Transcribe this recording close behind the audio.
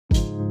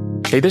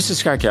Hey, this is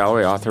Scott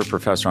Galloway, author,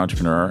 professor,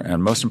 entrepreneur,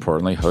 and most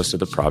importantly, host of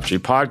the Prop G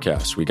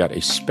podcast. We got a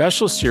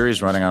special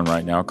series running on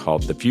right now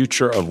called The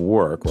Future of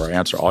Work, where I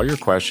answer all your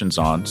questions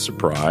on,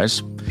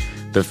 surprise,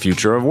 the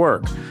future of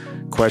work.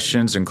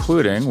 Questions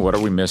including, what are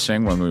we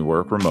missing when we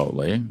work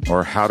remotely?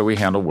 Or how do we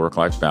handle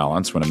work-life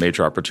balance when a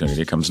major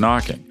opportunity comes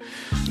knocking?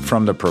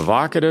 From the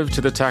provocative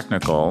to the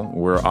technical,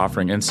 we're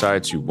offering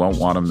insights you won't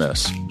want to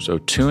miss. So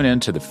tune in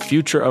to The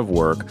Future of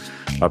Work,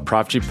 a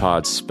Prop G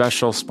Pod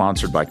special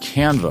sponsored by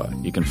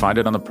Canva. You can find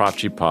it on the Prop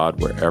G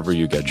Pod wherever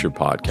you get your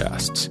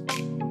podcasts.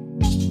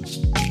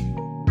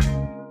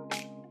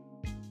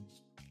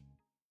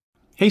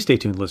 Hey, stay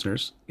tuned,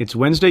 listeners. It's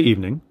Wednesday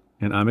evening,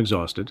 and I'm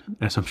exhausted,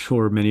 as I'm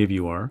sure many of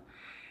you are.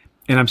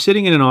 And I'm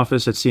sitting in an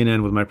office at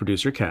CNN with my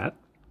producer, Kat.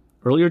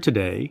 Earlier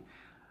today,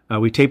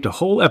 we taped a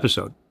whole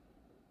episode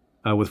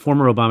with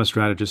former Obama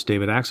strategist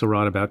David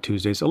Axelrod about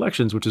Tuesday's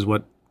elections, which is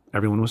what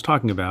everyone was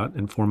talking about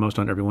and foremost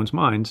on everyone's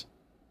minds.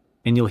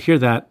 And you'll hear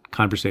that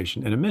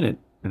conversation in a minute,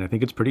 and I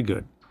think it's pretty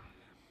good.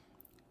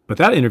 But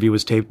that interview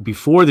was taped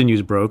before the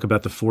news broke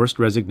about the forced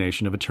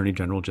resignation of Attorney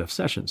General Jeff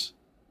Sessions.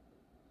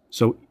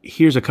 So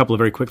here's a couple of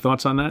very quick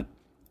thoughts on that,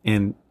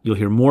 and you'll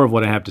hear more of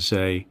what I have to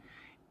say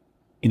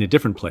in a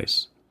different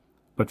place.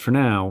 But for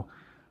now,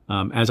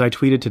 as I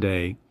tweeted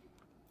today,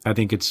 I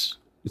think it's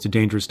a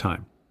dangerous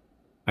time.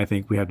 I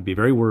think we have to be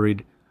very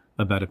worried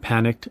about a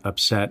panicked,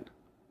 upset,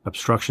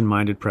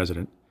 obstruction-minded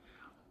president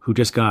who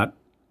just got,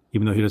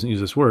 even though he doesn't use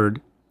this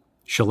word,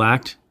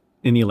 shellacked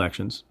in the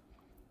elections.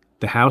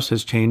 The House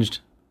has changed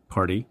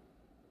party.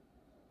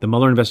 The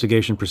Mueller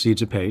investigation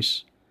proceeds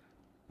apace.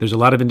 There's a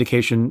lot of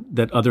indication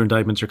that other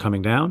indictments are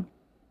coming down.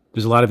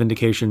 There's a lot of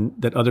indication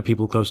that other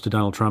people close to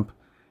Donald Trump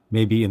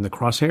may be in the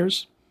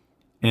crosshairs.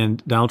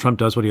 And Donald Trump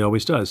does what he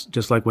always does,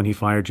 just like when he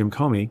fired Jim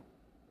Comey.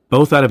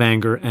 Both out of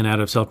anger and out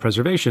of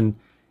self-preservation,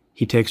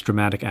 he takes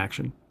dramatic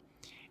action.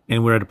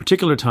 And we're at a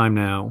particular time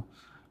now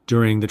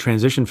during the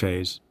transition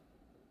phase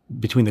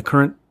between the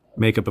current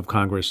makeup of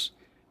Congress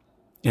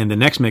and the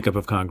next makeup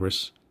of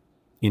Congress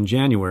in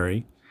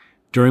January,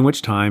 during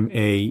which time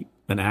an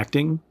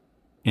acting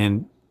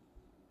and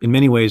in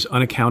many ways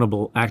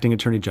unaccountable acting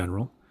attorney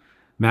general,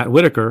 Matt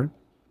Whitaker,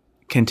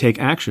 can take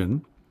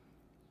action,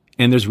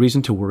 and there's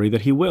reason to worry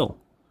that he will,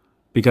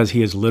 because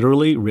he has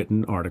literally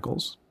written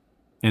articles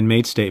and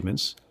made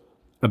statements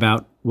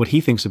about what he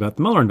thinks about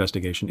the Mueller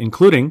investigation,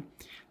 including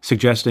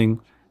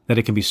suggesting that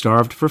it can be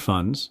starved for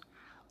funds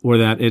or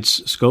that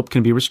its scope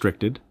can be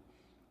restricted.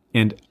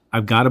 And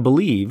I've got to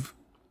believe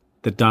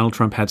that Donald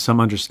Trump had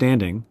some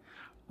understanding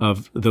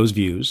of those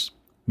views,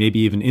 maybe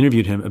even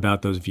interviewed him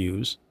about those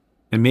views,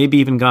 and maybe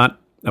even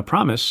got a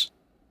promise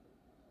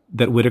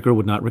that Whitaker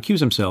would not recuse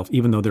himself,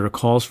 even though there are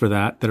calls for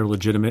that are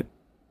legitimate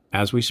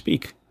as we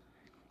speak.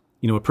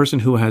 You know, a person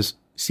who has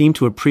seemed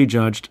to have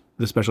prejudged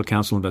the special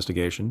counsel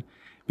investigation,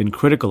 been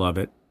critical of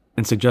it,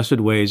 and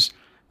suggested ways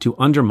to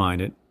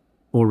undermine it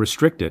or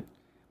restrict it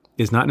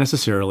is not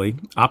necessarily,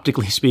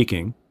 optically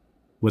speaking,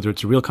 whether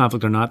it's a real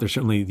conflict or not, there's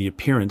certainly the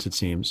appearance, it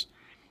seems,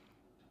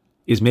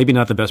 is maybe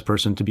not the best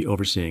person to be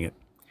overseeing it.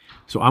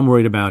 So I'm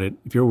worried about it.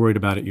 If you're worried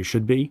about it, you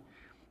should be.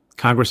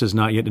 Congress is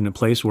not yet in a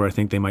place where I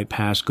think they might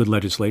pass good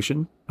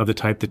legislation of the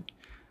type that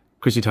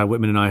Chrissy Todd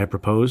Whitman and I have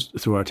proposed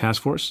through our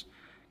task force,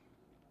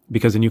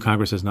 because the new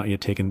Congress has not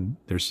yet taken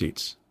their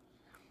seats.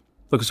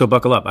 Look, so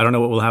buckle up. I don't know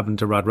what will happen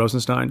to Rod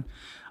Rosenstein.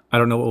 I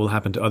don't know what will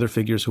happen to other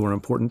figures who are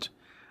important,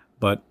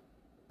 but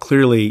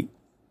clearly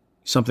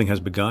something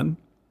has begun,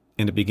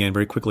 and it began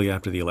very quickly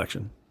after the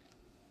election.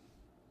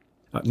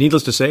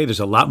 Needless to say, there's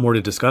a lot more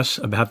to discuss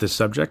about this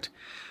subject,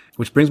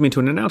 which brings me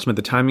to an announcement,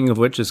 the timing of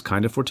which is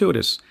kind of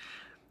fortuitous.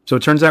 So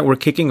it turns out we're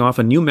kicking off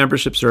a new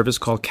membership service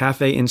called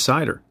Cafe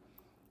Insider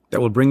that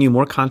will bring you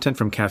more content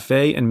from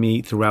Cafe and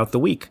me throughout the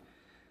week.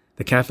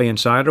 The Cafe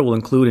Insider will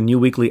include a new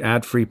weekly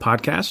ad-free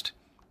podcast,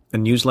 a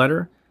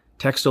newsletter,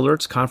 text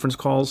alerts, conference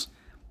calls,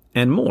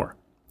 and more.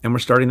 And we're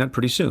starting that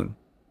pretty soon.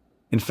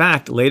 In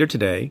fact, later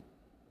today,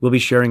 we'll be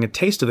sharing a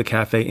taste of the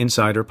Cafe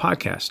Insider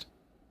podcast.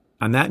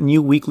 On that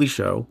new weekly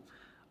show,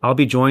 I'll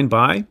be joined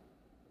by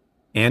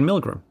Ann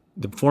Milgram,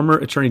 the former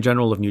Attorney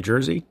General of New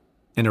Jersey,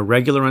 and a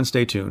regular on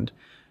Stay Tuned,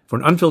 for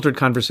an unfiltered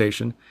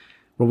conversation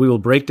where we will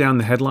break down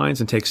the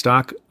headlines and take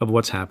stock of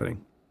what's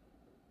happening.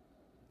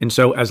 And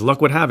so, as luck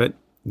would have it,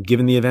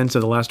 given the events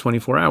of the last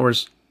 24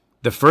 hours,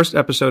 the first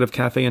episode of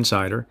Cafe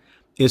Insider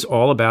is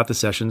all about the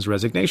Sessions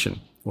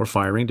resignation, or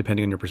firing,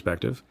 depending on your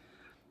perspective,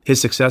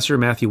 his successor,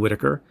 Matthew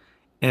Whitaker,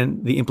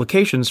 and the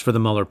implications for the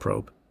Mueller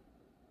probe.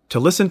 To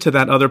listen to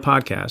that other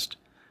podcast,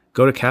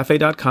 go to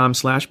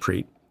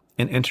cafe.com/Preet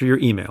and enter your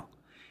email.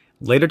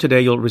 Later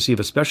today, you'll receive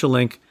a special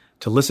link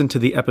to listen to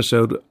the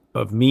episode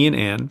of me and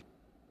Ann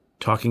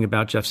talking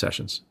about Jeff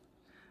Sessions.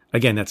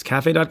 Again, that's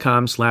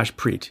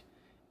cafe.com/Preet,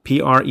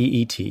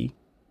 Preet.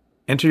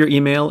 Enter your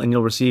email and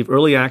you'll receive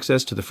early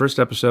access to the first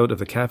episode of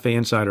the Cafe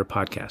Insider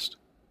podcast.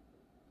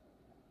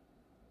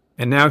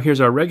 And now here's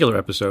our regular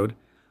episode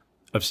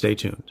of Stay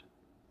Tuned.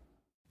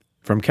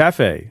 From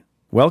Cafe,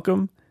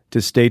 welcome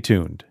to Stay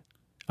Tuned.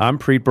 I'm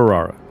Preet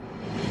Bharara.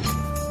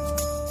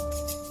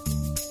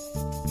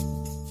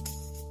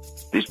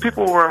 these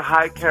people were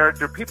high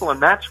character people,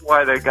 and that's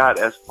why they got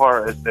as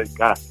far as they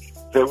got.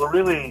 They were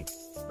really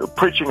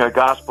preaching a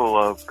gospel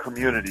of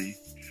community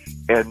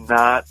and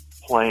not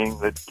playing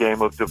the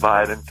game of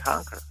divide and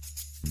conquer.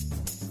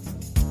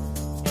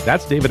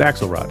 That's David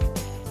Axelrod.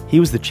 He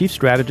was the chief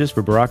strategist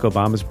for Barack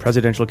Obama's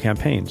presidential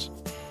campaigns.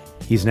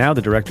 He's now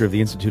the director of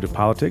the Institute of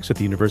Politics at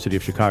the University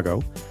of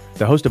Chicago,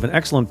 the host of an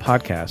excellent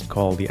podcast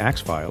called The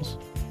Axe Files,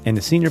 and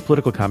a senior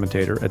political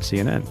commentator at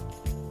CNN.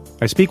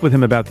 I speak with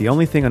him about the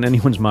only thing on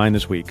anyone's mind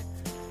this week,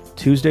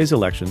 Tuesday's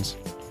elections,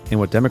 and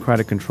what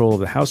Democratic control of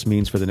the House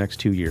means for the next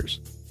 2 years.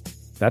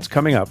 That's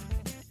coming up.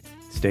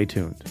 Stay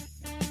tuned.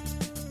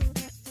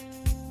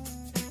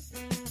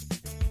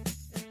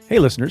 Hey,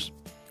 listeners.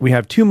 We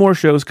have 2 more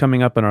shows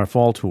coming up in our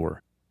fall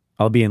tour.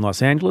 I'll be in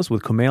Los Angeles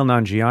with Kumail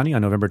Nanjiani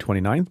on November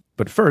 29th,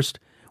 but first,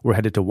 we're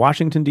headed to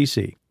Washington,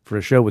 D.C. for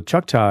a show with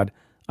Chuck Todd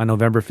on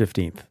November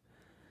 15th.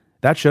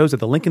 That show's at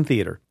the Lincoln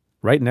Theater,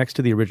 right next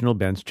to the original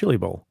Ben's Chili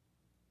Bowl.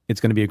 It's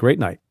going to be a great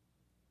night.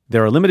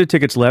 There are limited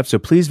tickets left, so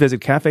please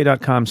visit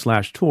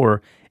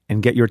cafe.com/tour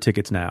and get your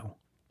tickets now.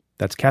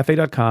 That's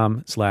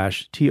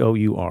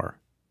cafe.com/TOUR.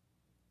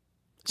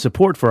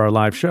 Support for our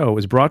live show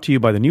is brought to you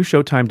by the new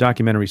Showtime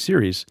documentary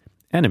series,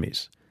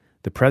 Enemies: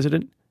 The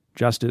President,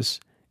 Justice,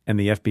 and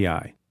the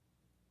FBI.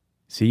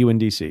 See you in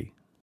D.C.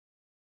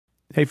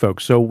 Hey,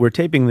 folks, so we're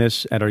taping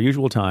this at our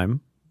usual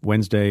time,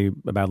 Wednesday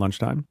about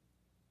lunchtime.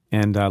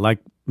 And like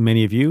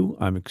many of you,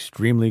 I'm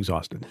extremely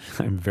exhausted.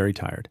 I'm very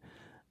tired.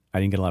 I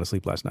didn't get a lot of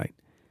sleep last night.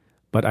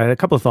 But I had a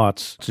couple of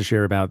thoughts to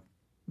share about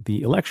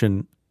the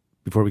election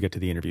before we get to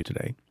the interview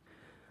today.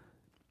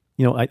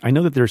 You know, I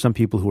know that there are some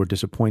people who are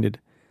disappointed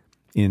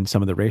in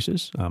some of the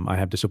races. I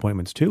have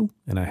disappointments too,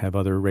 and I have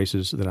other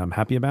races that I'm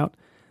happy about.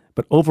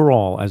 But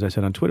overall, as I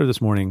said on Twitter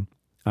this morning,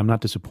 I'm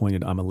not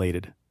disappointed. I'm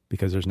elated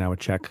because there's now a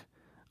check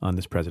on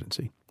this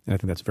presidency. And I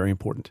think that's very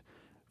important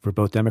for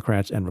both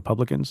Democrats and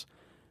Republicans,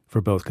 for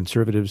both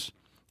conservatives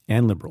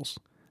and liberals.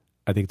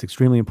 I think it's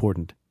extremely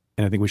important,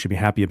 and I think we should be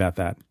happy about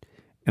that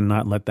and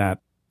not let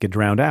that get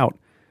drowned out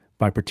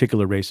by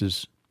particular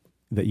races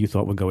that you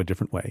thought would go a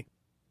different way.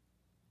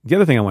 The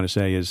other thing I want to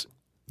say is,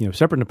 you know,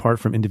 separate and apart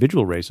from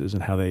individual races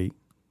and how they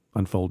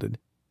unfolded,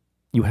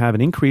 you have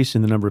an increase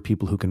in the number of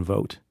people who can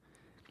vote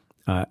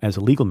as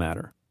a legal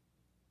matter.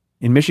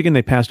 In Michigan,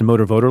 they passed a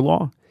motor voter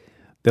law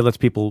that lets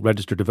people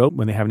register to vote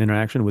when they have an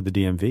interaction with the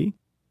DMV.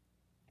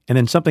 And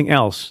then something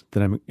else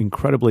that I'm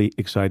incredibly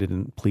excited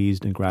and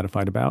pleased and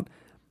gratified about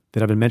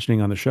that I've been mentioning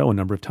on the show a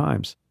number of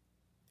times,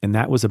 and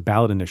that was a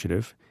ballot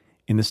initiative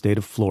in the state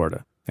of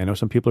Florida. I know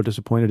some people are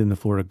disappointed in the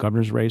Florida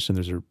governor's race, and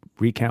there's a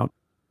recount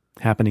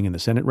happening in the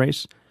Senate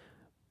race,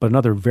 but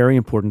another very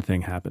important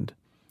thing happened,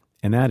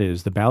 and that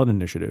is the ballot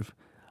initiative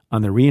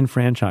on the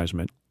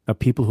reenfranchisement of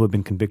people who have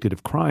been convicted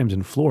of crimes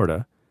in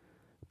Florida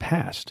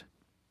passed.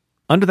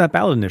 Under that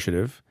ballot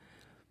initiative,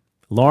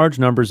 large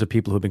numbers of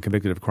people who have been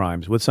convicted of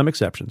crimes, with some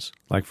exceptions,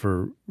 like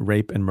for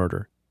rape and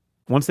murder,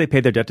 once they pay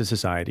their debt to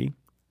society,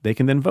 they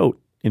can then vote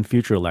in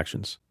future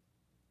elections.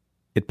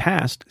 It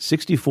passed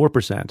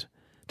 64%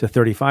 to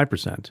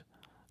 35%,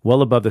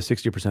 well above the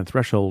 60%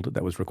 threshold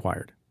that was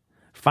required.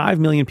 5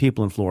 million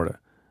people in Florida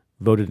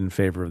voted in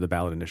favor of the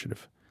ballot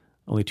initiative.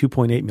 Only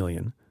 2.8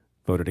 million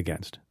voted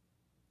against.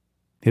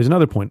 Here's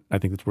another point I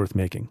think that's worth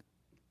making.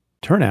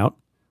 Turnout,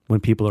 when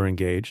people are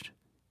engaged,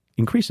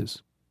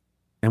 increases.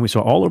 And we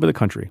saw all over the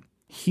country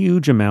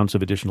huge amounts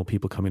of additional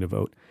people coming to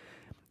vote.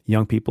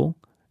 Young people,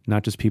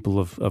 not just people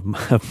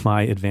of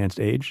my advanced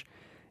age.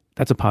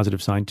 That's a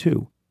positive sign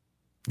too.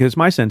 Because it's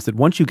my sense that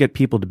once you get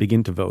people to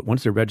begin to vote,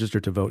 once they're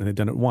registered to vote and they've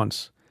done it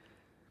once,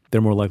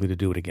 they're more likely to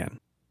do it again.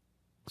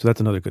 So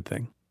that's another good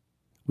thing.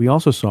 We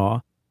also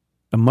saw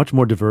a much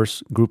more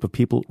diverse group of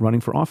people running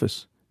for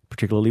office,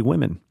 particularly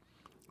women.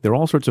 There are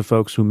all sorts of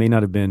folks who may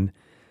not have been,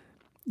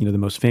 you know, the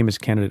most famous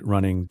candidate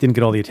running, didn't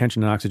get all the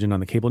attention and oxygen on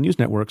the cable news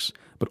networks,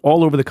 but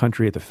all over the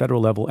country at the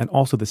federal level and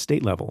also the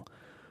state level,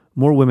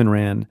 more women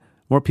ran,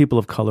 more people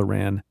of color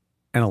ran,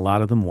 and a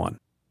lot of them won.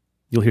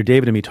 You'll hear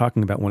David and me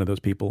talking about one of those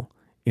people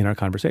in our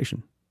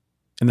conversation.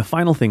 And the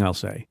final thing I'll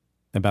say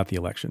about the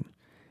election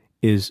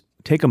is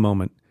take a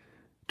moment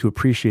to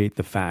appreciate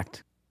the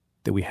fact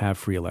that we have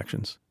free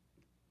elections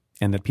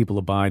and that people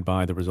abide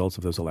by the results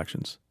of those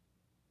elections.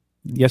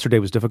 Yesterday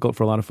was difficult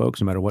for a lot of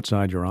folks, no matter what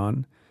side you're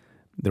on.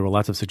 There were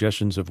lots of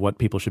suggestions of what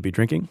people should be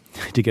drinking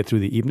to get through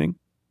the evening.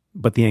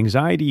 But the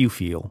anxiety you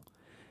feel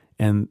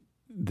and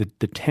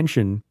the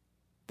tension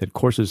that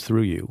courses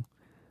through you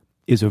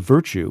is a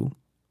virtue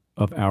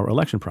of our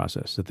election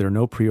process, that there are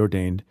no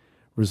preordained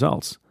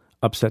results.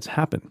 Upsets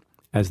happen,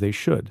 as they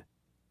should.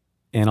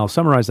 And I'll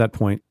summarize that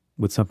point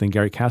with something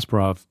Gary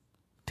Kasparov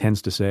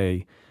tends to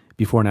say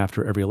before and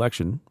after every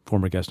election,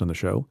 former guest on the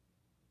show,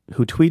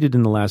 who tweeted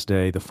in the last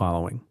day the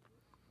following: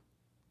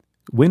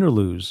 "Win or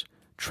lose,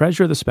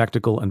 treasure the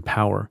spectacle and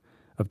power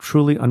of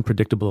truly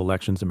unpredictable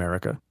elections,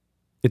 America.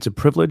 It's a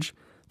privilege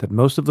that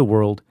most of the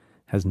world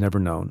has never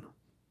known."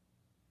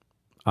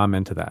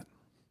 Amen to that.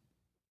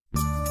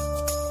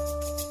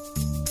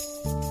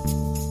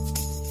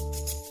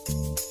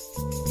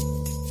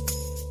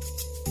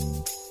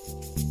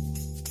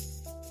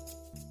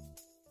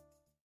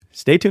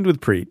 Stay Tuned with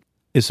Preet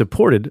is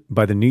supported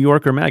by The New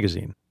Yorker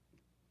magazine.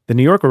 The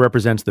New Yorker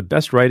represents the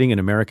best writing in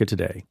America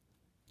today,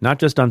 not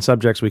just on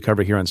subjects we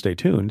cover here on Stay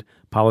Tuned,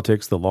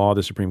 politics, the law,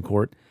 the Supreme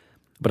Court,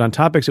 but on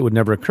topics it would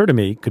never occur to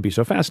me could be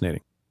so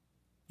fascinating.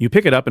 You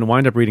pick it up and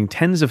wind up reading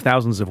tens of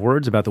thousands of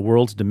words about the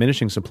world's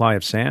diminishing supply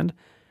of sand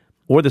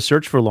or the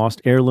search for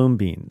lost heirloom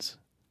beans.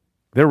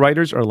 Their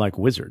writers are like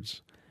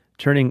wizards,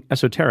 turning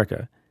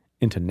esoterica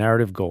into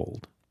narrative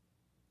gold.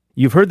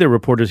 You've heard their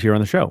reporters here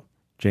on the show.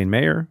 Jane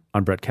Mayer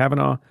on Brett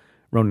Kavanaugh,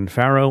 Ronan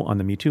Farrow on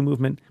the Me Too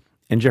movement,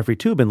 and Jeffrey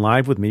Toobin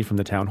live with me from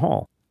the town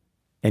hall.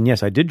 And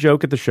yes, I did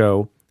joke at the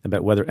show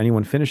about whether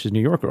anyone finishes New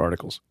Yorker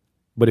articles.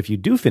 But if you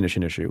do finish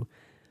an issue,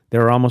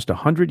 there are almost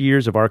 100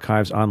 years of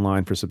archives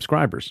online for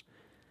subscribers.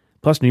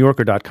 Plus,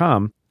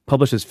 NewYorker.com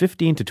publishes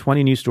 15 to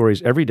 20 new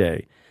stories every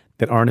day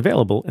that aren't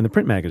available in the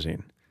print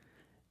magazine.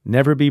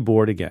 Never be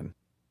bored again.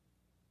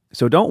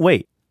 So don't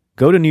wait.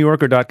 Go to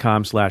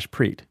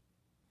NewYorker.com/Preet.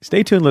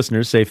 Stay Tuned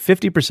listeners save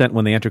 50%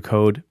 when they enter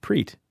code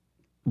PREET.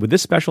 With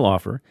this special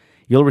offer,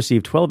 you'll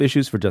receive 12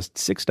 issues for just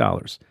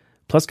 $6,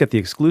 plus get the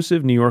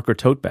exclusive New Yorker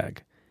tote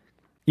bag.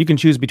 You can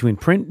choose between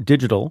print,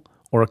 digital,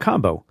 or a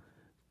combo,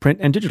 print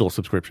and digital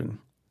subscription.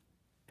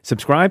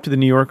 Subscribe to The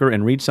New Yorker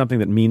and read something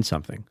that means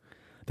something.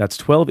 That's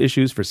 12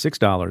 issues for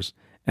 $6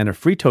 and a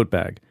free tote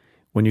bag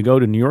when you go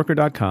to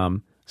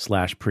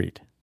NewYorker.com/Preet.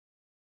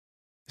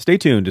 Stay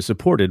Tuned is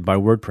supported by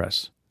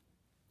WordPress.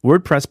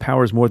 WordPress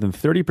powers more than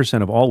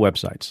 30% of all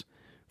websites,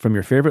 from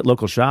your favorite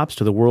local shops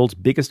to the world's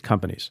biggest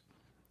companies.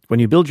 When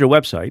you build your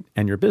website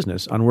and your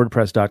business on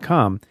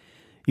WordPress.com,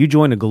 you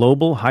join a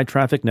global,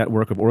 high-traffic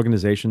network of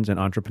organizations and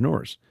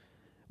entrepreneurs.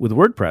 With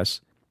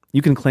WordPress,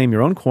 you can claim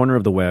your own corner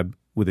of the web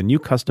with a new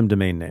custom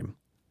domain name,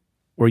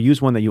 or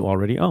use one that you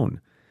already own.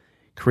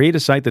 Create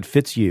a site that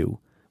fits you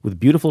with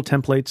beautiful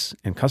templates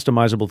and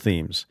customizable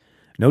themes.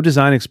 No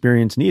design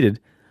experience needed,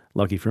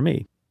 lucky for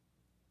me.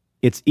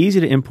 It's easy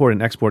to import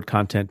and export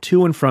content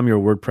to and from your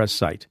WordPress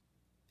site,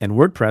 and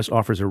WordPress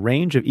offers a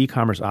range of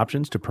e-commerce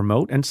options to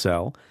promote and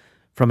sell,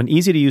 from an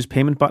easy-to-use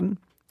payment button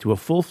to a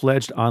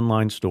full-fledged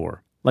online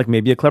store, like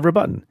maybe a clever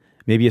button,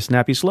 maybe a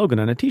snappy slogan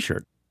on a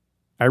t-shirt.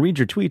 I read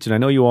your tweets, and I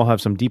know you all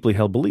have some deeply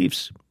held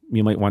beliefs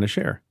you might want to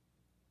share.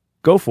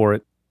 Go for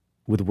it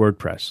with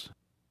WordPress.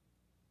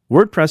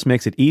 WordPress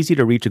makes it easy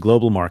to reach a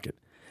global market.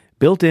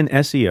 Built-in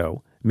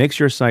SEO makes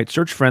your site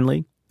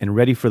search-friendly and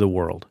ready for the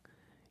world.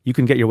 You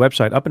can get your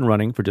website up and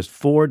running for just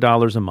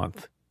 $4 a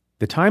month.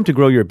 The time to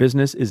grow your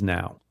business is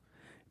now.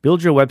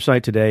 Build your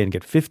website today and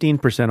get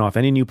 15% off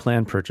any new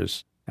plan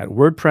purchase at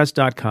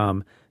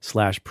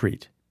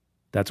WordPress.com/Preet.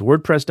 That's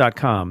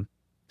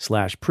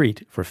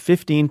WordPress.com/Preet for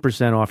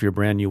 15% off your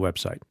brand new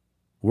website.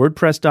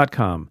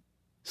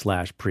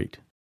 WordPress.com/Preet.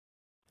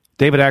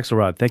 David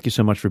Axelrod, thank you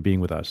so much for being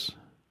with us.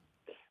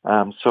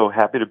 I'm so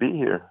happy to be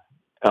here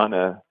on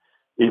an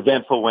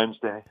eventful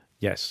Wednesday.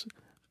 Yes.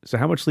 So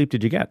how much sleep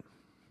did you get?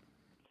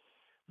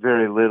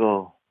 Very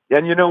little.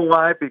 And you know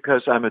why?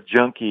 Because I'm a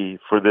junkie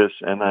for this,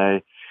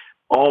 and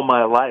all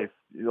my life,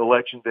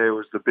 Election Day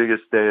was the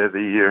biggest day of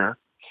the year.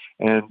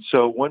 And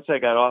so once I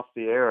got off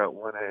the air at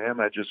 1 a.m.,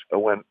 I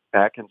went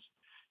back and,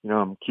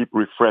 keep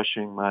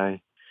refreshing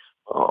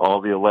all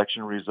the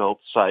election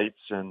results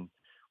sites and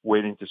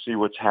waiting to see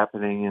what's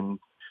happening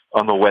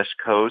on the West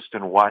Coast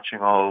and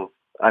watching I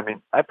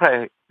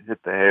probably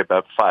hit the hay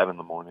about 5 in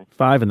the morning.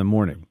 5 in the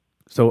morning.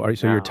 So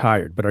you're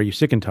tired, but are you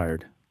sick and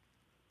tired?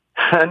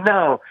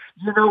 No.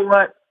 You know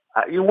what?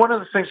 One of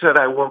the things that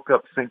I woke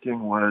up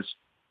thinking was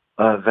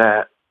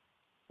that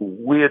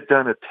we had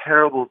done a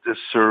terrible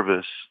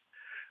disservice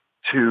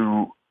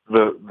to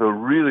the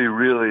really,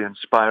 really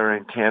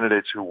inspiring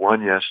candidates who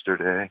won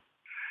yesterday.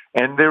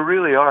 And there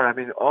really are.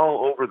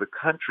 All over the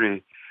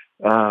country.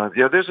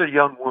 There's a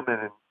young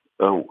woman in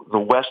the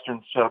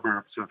western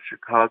suburbs of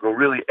Chicago,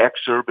 really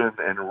ex-urban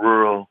and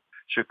rural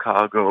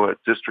Chicago, a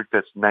district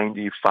that's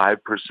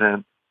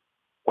 95%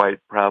 white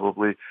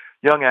probably.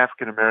 Young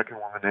African-American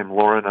woman named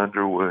Lauren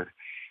Underwood,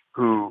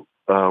 who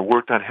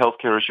worked on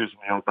healthcare issues in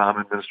the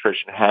Obama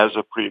administration, has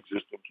a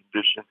pre-existing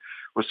condition,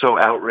 was so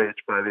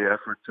outraged by the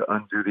effort to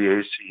undo the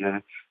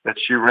ACA that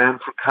she ran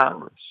for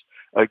Congress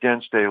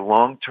against a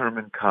long-term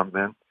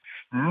incumbent.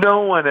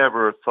 No one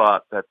ever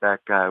thought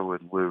that guy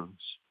would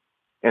lose.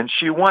 And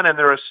she won, and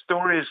there are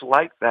stories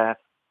like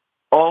that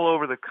all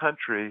over the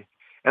country,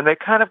 and they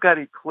kind of got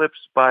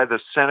eclipsed by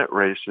the Senate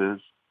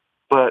races,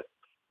 but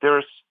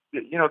there's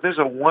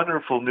a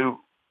wonderful new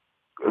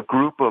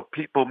group of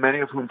people, many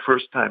of whom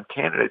first-time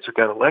candidates who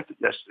got elected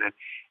yesterday.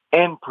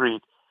 And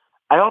Preet,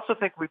 I also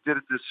think we did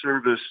a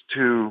disservice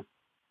to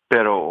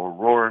Beto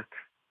O'Rourke,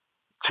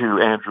 to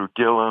Andrew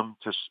Gillum,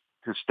 to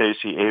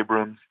Stacey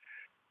Abrams.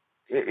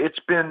 It's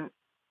been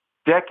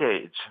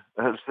decades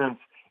since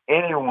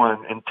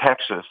anyone in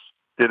Texas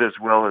did as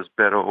well as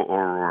Beto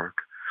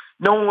O'Rourke.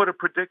 No one would have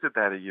predicted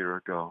that a year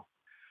ago.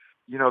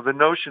 The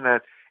notion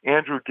that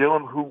Andrew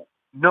Gillum, who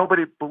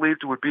nobody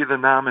believed would be the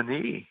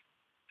nominee,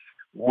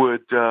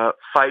 would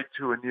fight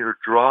to a near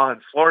draw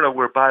in Florida,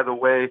 where, by the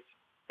way,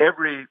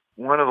 every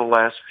one of the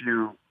last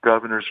few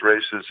governor's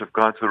races have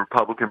gone to the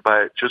Republican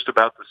by just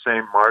about the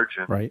same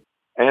margin. Right.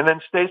 And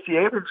then Stacey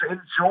Abrams in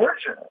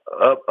Georgia,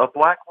 a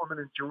black woman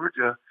in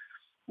Georgia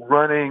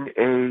running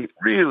a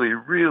really,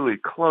 really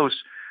close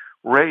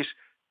race.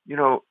 You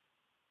know,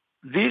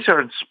 these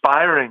are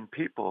inspiring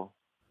people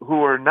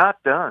who are not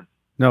done.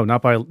 No,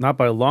 not by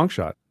a long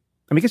shot.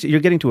 I mean, I guess you're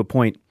getting to a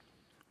point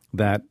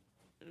that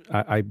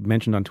I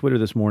mentioned on Twitter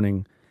this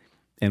morning,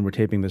 and we're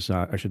taping this,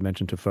 I should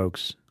mention to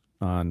folks,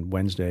 on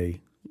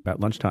Wednesday about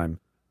lunchtime,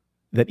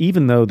 that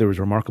even though there was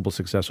remarkable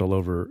success all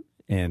over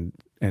and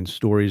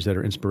stories that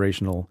are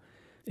inspirational,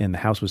 and the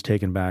House was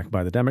taken back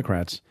by the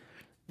Democrats,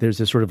 there's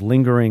this sort of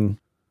lingering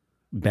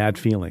bad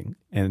feeling.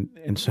 And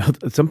so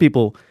some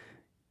people,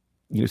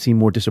 seem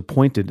more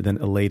disappointed than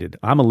elated.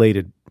 I'm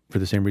elated for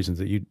the same reasons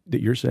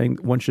that you're saying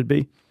one should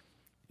be.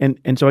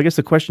 And so I guess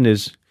the question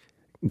is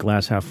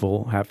glass half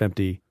full, half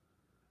empty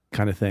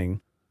kind of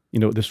thing.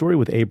 The story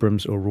with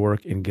Abrams,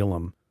 O'Rourke, and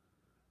Gillum,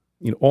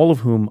 all of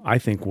whom I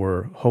think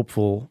were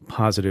hopeful,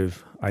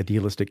 positive,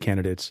 idealistic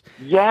candidates.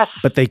 Yes.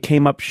 But they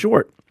came up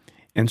short.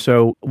 And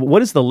so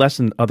what is the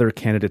lesson other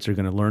candidates are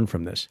going to learn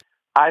from this?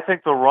 I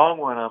think the wrong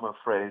one, I'm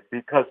afraid,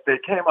 because they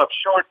came up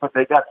short, but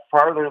they got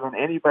farther than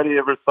anybody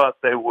ever thought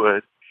they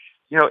would.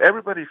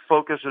 Everybody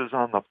focuses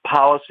on the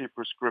policy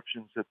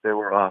prescriptions that they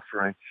were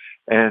offering,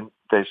 and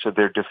they said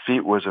their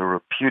defeat was a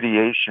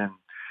repudiation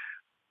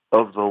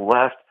of the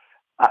left.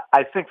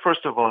 I think,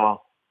 first of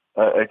all,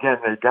 again,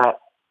 they got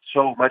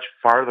so much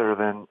farther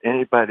than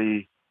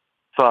anybody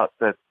thought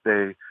that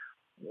they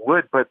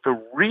would, but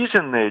the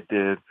reason they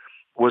did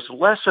was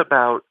less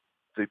about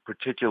the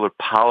particular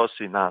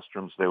policy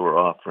nostrums they were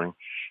offering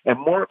and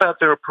more about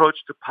their approach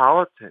to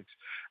politics.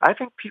 I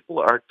think people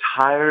are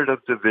tired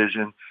of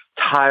division,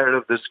 tired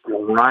of this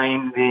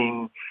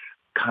grinding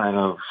kind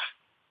of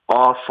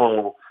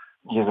awful,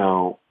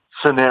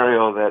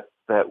 scenario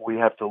that we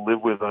have to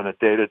live with on a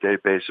day-to-day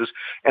basis.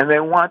 And they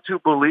want to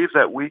believe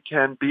that we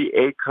can be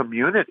a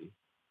community.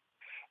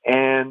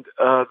 And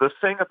the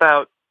thing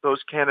about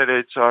those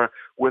candidates are,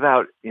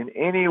 without in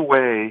any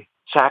way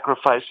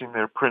sacrificing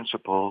their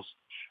principles,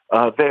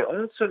 they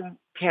also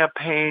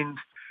campaigned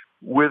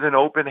with an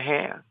open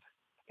hand,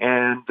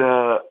 and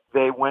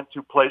they went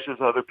to places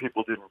other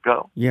people didn't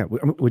go. Yeah.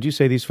 Would you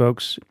say these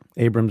folks,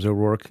 Abrams,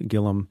 O'Rourke,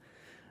 Gillum,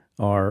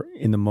 are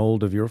in the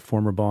mold of your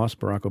former boss,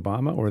 Barack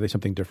Obama, or are they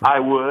something different?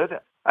 I would.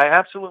 I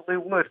absolutely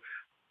would.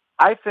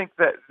 I think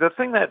that the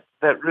thing that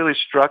really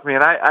struck me,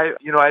 and I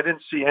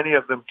didn't see any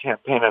of them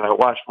campaign, and I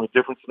watched from a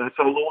difference, and I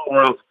saw a little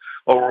more of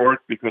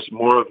O'Rourke because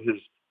more of his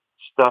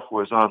stuff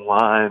was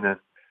online and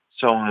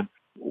so on.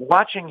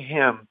 Watching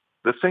him,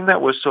 the thing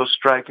that was so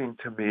striking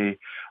to me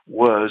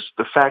was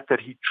the fact that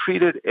he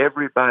treated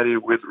everybody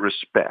with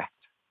respect.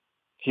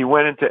 He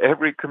went into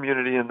every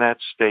community in that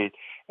state,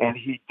 and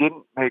he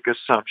didn't make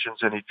assumptions,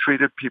 and he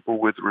treated people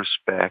with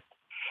respect.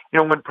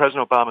 When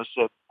President Obama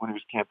said, when he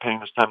was campaigning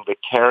this time, the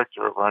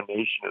character of our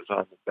nation is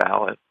on the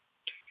ballot,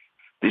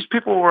 these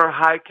people were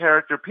high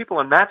character people,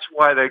 and that's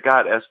why they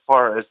got as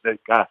far as they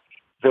got.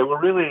 They were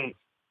really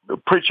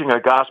preaching a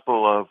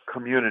gospel of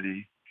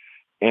community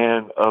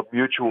and of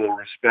mutual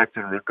respect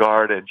and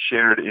regard and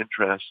shared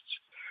interests,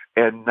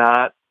 and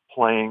not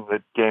playing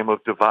the game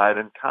of divide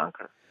and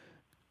conquer.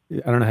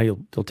 I don't know how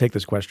you'll take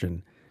this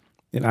question.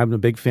 And I'm a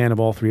big fan of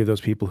all three of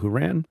those people who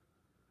ran.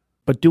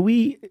 But do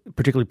we,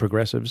 particularly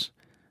progressives,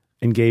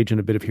 engage in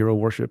a bit of hero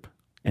worship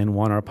and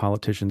want our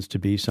politicians to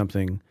be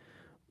something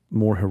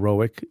more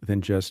heroic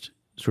than just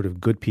sort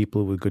of good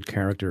people with good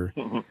character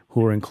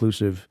who are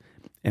inclusive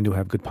and who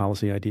have good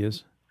policy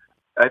ideas?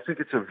 I think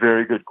it's a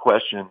very good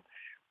question.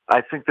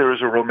 I think there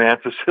is a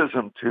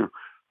romanticism to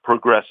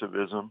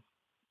progressivism.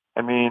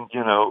 I mean,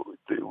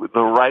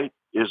 the right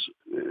is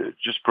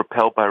just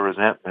propelled by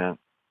resentment,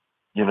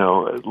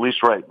 at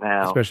least right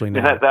now. Especially now.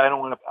 And I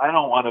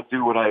don't want to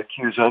do what I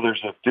accuse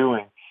others of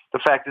doing. The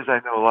fact is,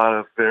 I know a lot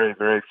of very,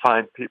 very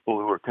fine people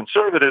who are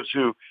conservatives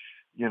who,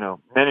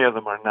 many of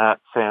them are not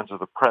fans of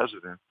the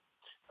president.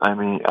 I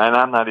mean, and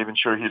I'm not even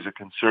sure he's a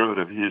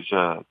conservative. He's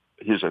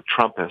a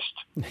Trumpist.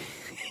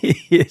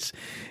 He is.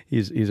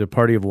 He's a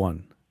party of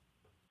one.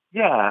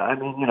 Yeah, I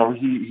mean,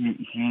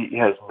 he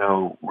has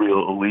no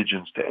real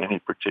allegiance to any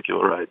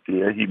particular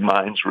idea. He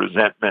mines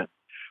resentment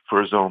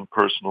for his own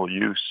personal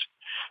use.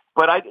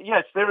 But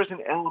yes, there is an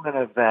element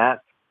of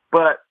that.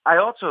 But I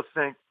also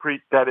think,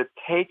 Preet, that it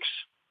takes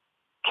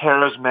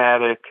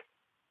charismatic,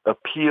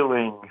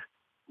 appealing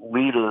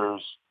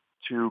leaders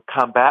to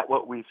combat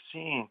what we've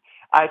seen.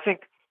 I think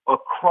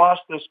across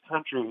this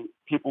country,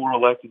 people were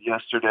elected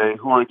yesterday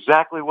who are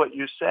exactly what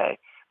you say.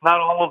 Not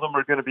all of them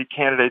are going to be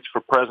candidates for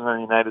president of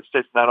the United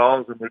States. Not all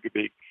of them are going to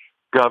be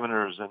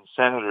governors and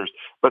senators,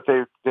 but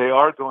they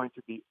are going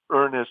to be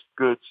earnest,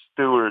 good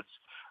stewards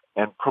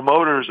and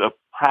promoters of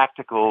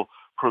practical,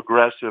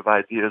 progressive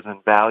ideas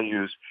and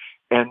values.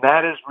 And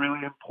that is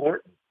really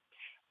important.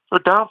 So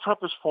Donald Trump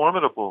is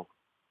formidable.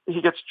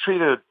 He gets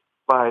treated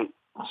by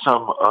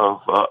some of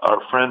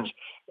our friends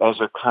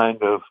as a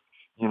kind of,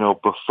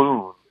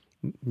 buffoon.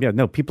 Yeah,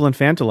 no, people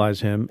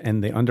infantilize him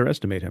and they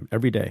underestimate him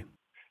every day.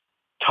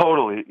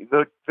 Totally.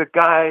 The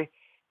guy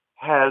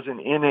has an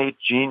innate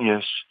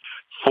genius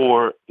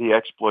for the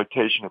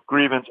exploitation of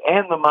grievance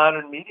and the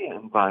modern media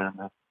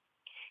environment.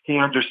 He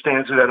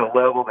understands it at a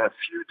level that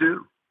few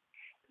do.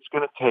 It's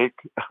going to take,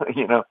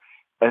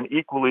 an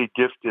equally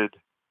gifted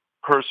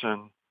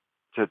person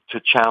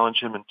to challenge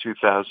him in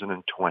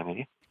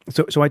 2020.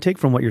 So I take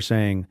from what you're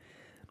saying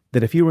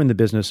that if you were in the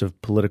business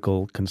of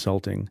political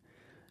consulting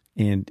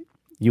and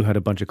you had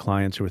a bunch of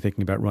clients who were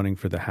thinking about running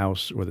for the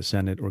House or the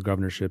Senate or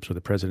governorships or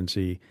the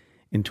presidency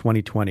in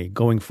 2020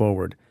 going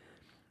forward,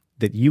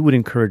 that you would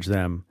encourage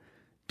them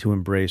to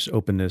embrace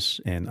openness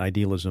and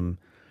idealism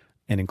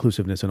and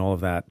inclusiveness and all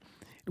of that.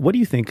 What do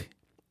you think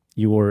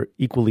your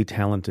equally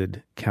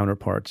talented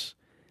counterparts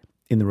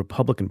in the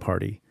Republican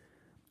Party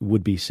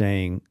would be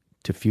saying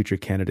to future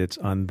candidates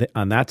on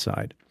that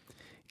side,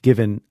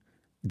 given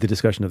the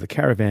discussion of the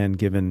caravan,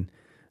 given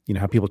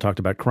how people talked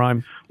about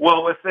crime?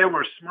 Well, if they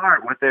were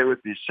smart, what they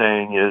would be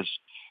saying is,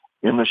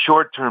 in the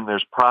short term,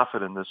 there's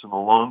profit in this. In the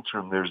long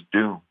term, there's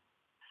doom,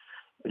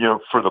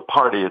 for the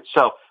party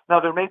itself. Now,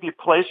 there may be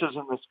places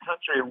in this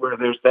country where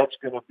that's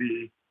going to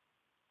be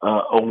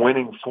a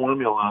winning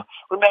formula.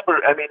 Remember,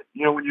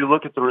 when you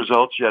look at the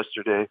results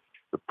yesterday,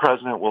 the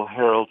president will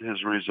herald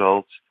his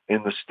results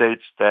in the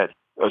states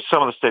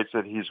some of the states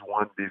that he's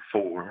won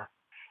before.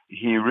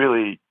 He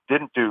really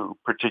didn't do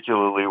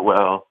particularly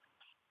well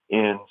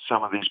in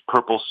some of these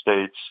purple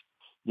states.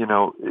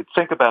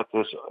 Think about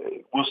this.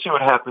 We'll see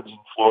what happens in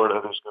Florida.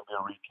 There's going to be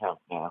a recount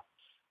now.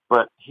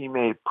 But he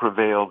may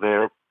prevail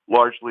there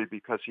largely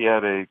because he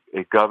had a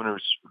governor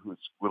who's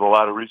with a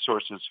lot of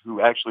resources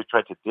who actually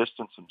tried to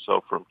distance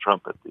himself from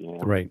Trump at the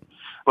end. Right.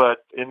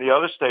 But in the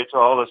other states,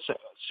 all the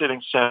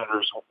sitting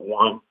senators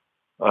won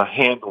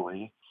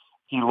handily.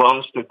 He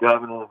lost a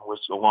governor who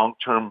was a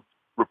long-term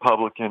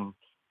Republican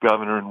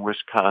governor in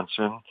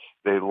Wisconsin.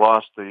 They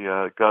lost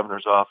the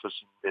governor's office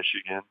in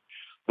Michigan.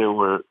 There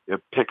were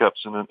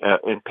pickups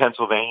in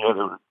Pennsylvania.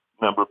 There were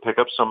a number of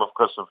pickups, some of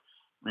course of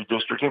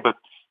redistricting, but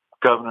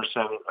Governor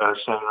Senator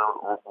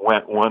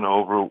won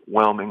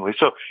overwhelmingly.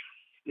 So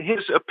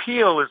his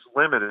appeal is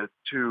limited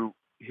to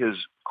his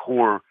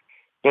core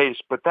base,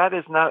 but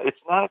it's not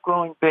a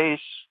growing base.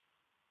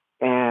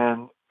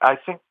 And I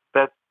think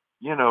that,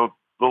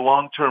 the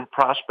long-term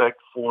prospect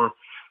for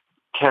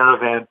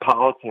caravan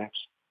politics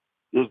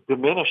is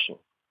diminishing.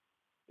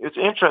 It's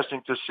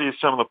interesting to see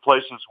some of the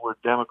places where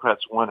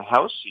Democrats won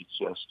House seats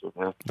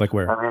yesterday. Like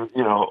where?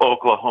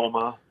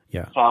 Oklahoma,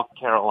 South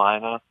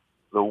Carolina,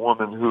 the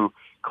woman who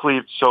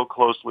cleaved so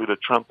closely to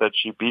Trump that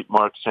she beat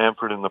Mark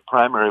Sanford in the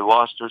primary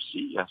lost her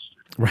seat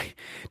yesterday. Right.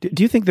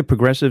 Do you think the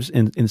progressives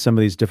in some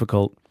of these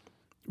difficult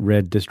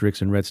red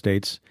districts and red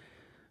states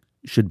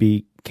should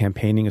be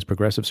campaigning as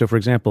progressive? So, for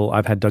example,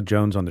 I've had Doug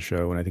Jones on the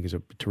show, and I think he's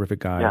a terrific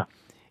guy. Yeah.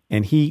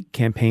 And he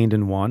campaigned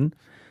and won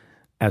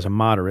as a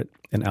moderate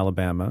in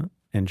Alabama,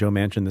 and Joe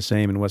Manchin the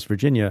same in West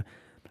Virginia.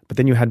 But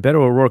then you had Beto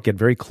O'Rourke get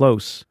very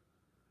close,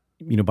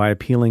 by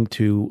appealing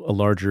to a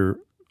larger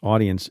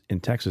audience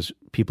in Texas,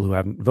 people who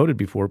haven't voted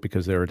before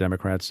because there are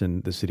Democrats in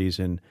the cities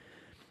in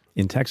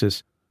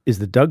Texas. Is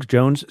the Doug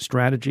Jones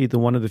strategy the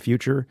one of the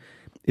future?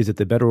 Is it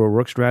the Beto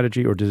O'Rourke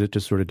strategy, or does it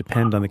just sort of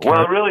depend on the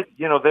Well, really,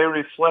 they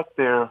reflect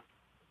their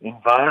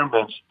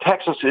environments.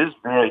 Texas is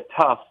very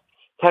tough.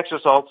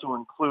 Texas also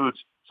includes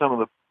some of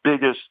the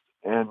biggest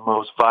and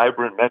most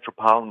vibrant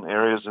metropolitan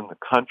areas in the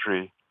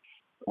country,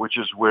 which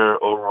is where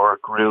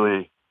O'Rourke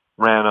really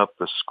ran up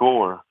the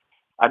score.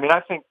 I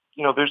think,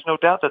 there's no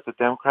doubt that the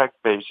Democratic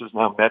base is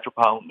now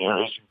metropolitan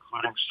areas,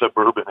 including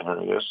suburban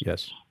areas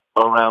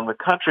around the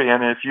country.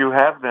 And if you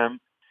have them,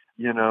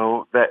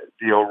 that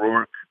the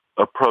O'Rourke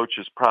approach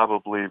is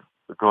probably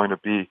going to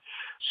be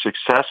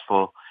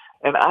successful.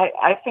 And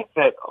I think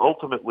that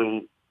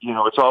ultimately,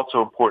 it's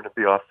also important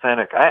to be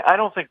authentic. I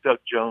don't think Doug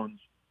Jones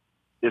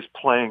is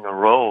playing a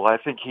role. I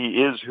think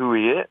he is who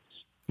he is.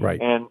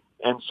 Right. And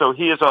so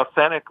he is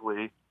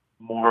authentically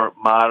more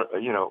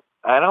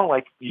I don't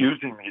like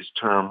using these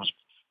terms,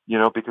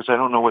 because I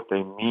don't know what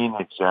they mean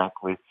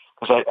exactly.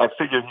 Because I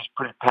figure he's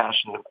pretty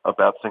passionate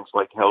about things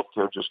like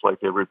healthcare, just like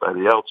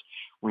everybody else.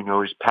 We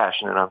know he's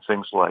passionate on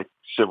things like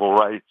civil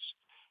rights,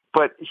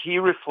 but he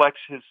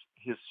reflects his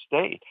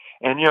state.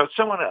 And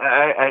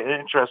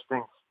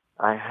interesting.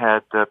 I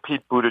had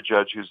Pete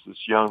Buttigieg, who's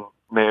this young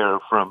mayor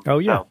from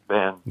South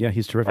Bend. Yeah,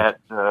 he's terrific.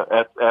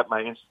 At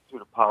my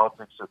Institute of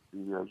Politics at the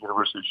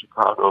University of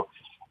Chicago.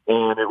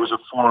 And it was a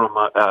forum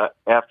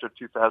after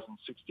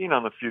 2016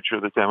 on the future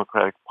of the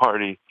Democratic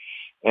Party.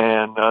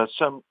 And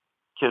some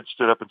kid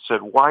stood up and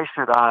said, "Why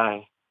should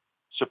I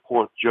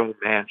support Joe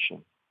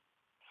Manchin?"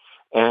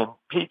 And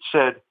Pete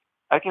said,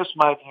 "I guess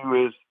my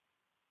view is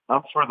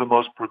I'm for the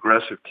most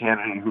progressive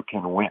candidate who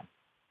can win."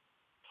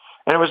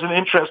 And it was an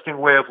interesting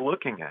way of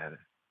looking at it,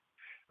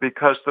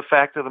 because the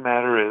fact of the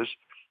matter is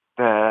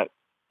that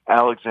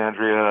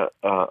Alexandria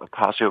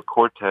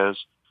Ocasio-Cortez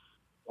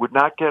would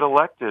not get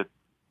elected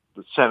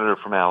the senator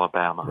from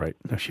Alabama. Right.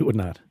 No, she would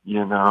not.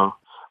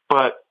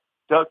 But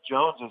Doug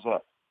Jones is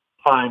a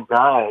fine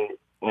guy,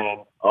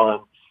 and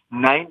on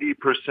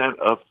 90%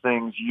 of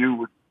things you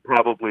would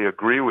probably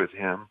agree with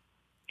him.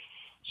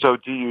 So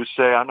do you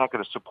say, I'm not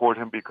going to support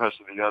him because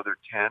of the other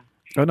 10?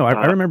 Oh, no,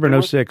 I remember in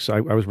 2006, I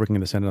was working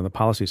in the Senate on the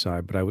policy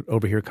side, but I would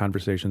overhear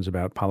conversations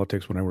about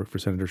politics when I worked for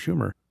Senator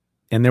Schumer.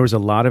 And there was a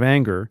lot of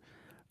anger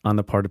on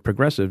the part of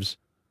progressives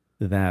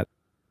that,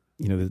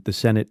 the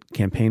Senate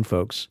campaign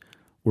folks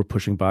were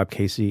pushing Bob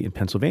Casey in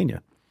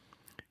Pennsylvania,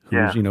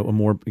 who's, a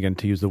more, again,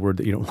 to use the word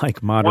that you don't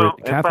like, moderate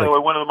Catholic. And by the way,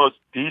 one of the most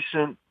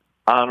decent,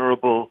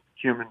 honorable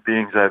human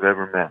beings I've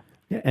ever met.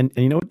 Yeah, and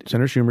you know what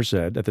Senator Schumer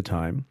said at the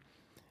time?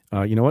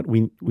 You know what?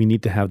 We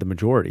need to have the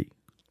majority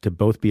to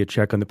both be a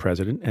check on the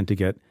president and to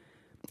get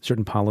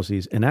certain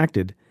policies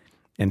enacted.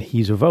 And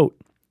he's a vote,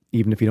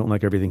 even if you don't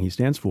like everything he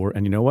stands for.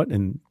 And you know what?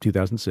 In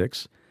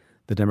 2006,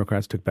 the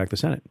Democrats took back the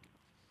Senate.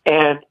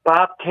 And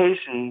Bob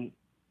Casey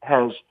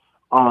has,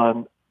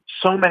 on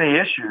so many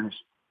issues,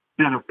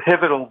 been a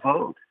pivotal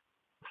vote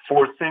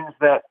for things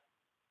that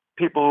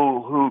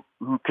people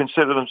who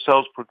consider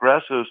themselves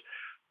progressives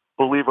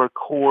believe are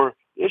core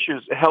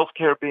issues,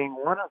 healthcare being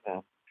one of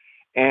them.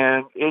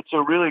 And it's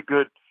a really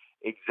good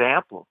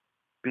example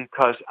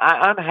because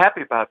I'm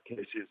happy Bob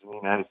Casey is in the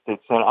United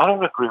States Senate. I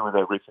don't agree with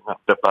everything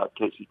that Bob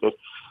Casey did,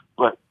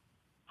 but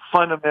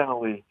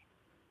fundamentally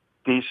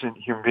decent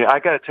human being. I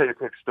got to tell you a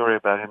quick story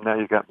about him. Now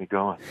you got me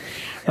going.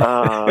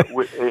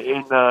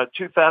 In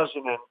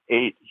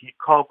 2008, he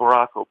called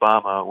Barack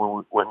Obama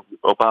when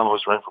Obama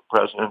was running for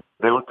president.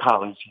 They were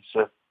colleagues. He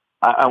said,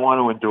 I want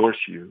to endorse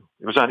you.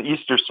 It was on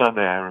Easter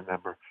Sunday, I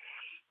remember.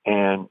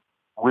 And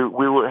we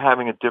were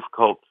having a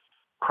difficult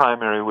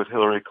primary with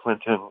Hillary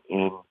Clinton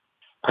in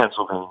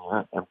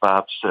Pennsylvania, and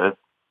Bob said,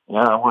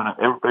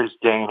 everybody's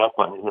ganging up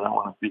on you, and I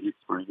want to be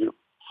for you.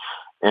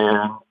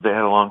 And they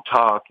had a long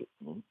talk.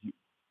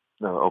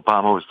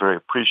 Obama was very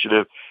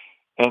appreciative.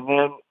 And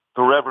then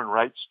the Reverend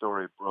Wright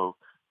story broke,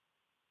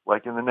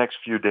 like in the next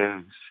few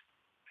days.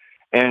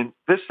 And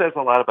this says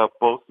a lot about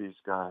both these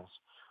guys.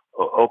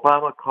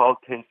 Obama called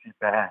Casey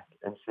back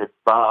and said,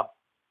 Bob,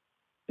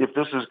 if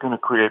this is going to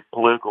create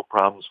political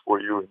problems for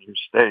you in your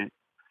state,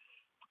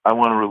 I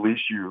want to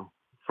release you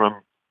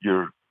from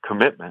your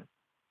commitment.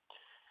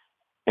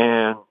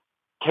 And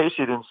Casey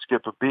didn't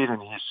skip a beat,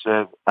 and he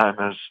said, I'm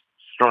as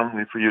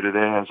strongly for you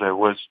today as I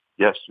was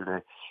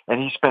yesterday.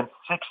 And he spent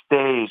 6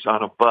 days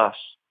on a bus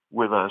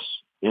with us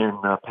in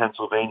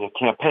Pennsylvania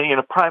campaigning in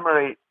a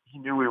primary he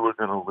knew we were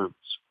going to lose.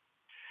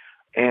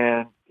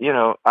 And,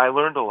 I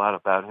learned a lot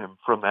about him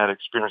from that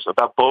experience,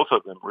 about both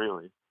of them,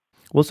 really.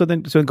 Well, so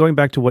going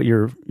back to what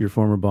your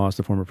former boss,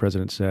 the former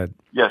president, said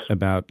yes.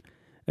 about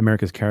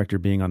America's character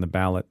being on the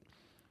ballot,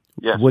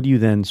 yes. What do you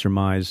then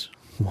surmise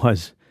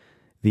was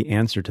the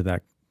answer to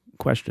that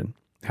question?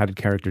 How did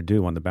character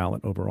do on the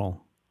ballot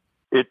overall?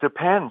 It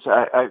depends.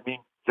 I mean,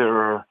 there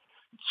are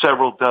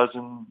several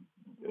dozen,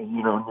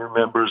 new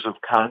members of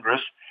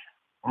Congress,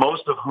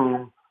 most of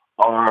whom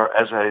are,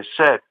 as I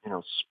said,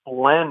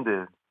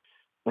 splendid,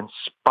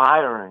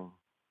 inspiring,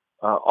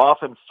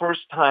 often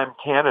first-time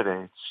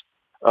candidates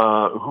who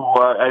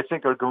I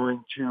think are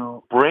going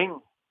to bring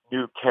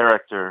new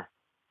character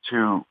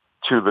to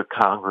the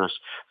Congress.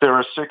 There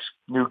are 6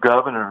 new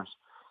governors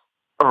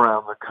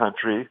around the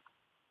country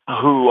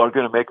who are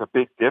going to make a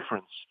big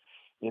difference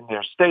in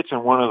their states.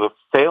 And one of the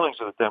failings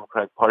of the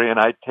Democratic Party, and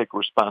I take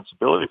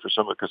responsibility for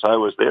some of it because I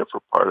was there for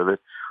part of it,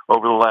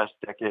 over the last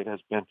decade has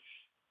been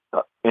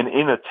an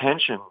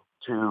inattention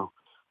to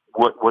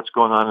what's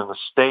going on in the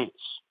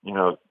states.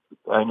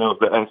 I know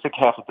that I think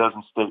half a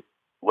dozen state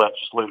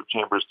legislative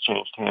chambers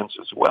changed hands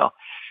as well.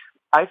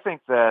 I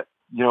think that,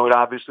 it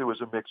obviously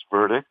was a mixed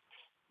verdict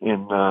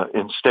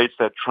in states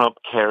that Trump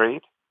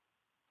carried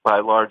by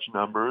large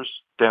numbers.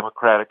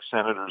 Democratic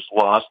senators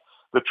lost.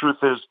 The truth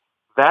is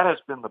that has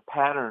been the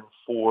pattern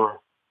for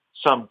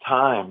some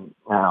time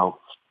now,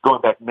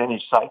 going back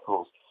many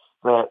cycles,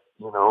 that,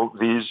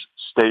 these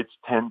states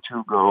tend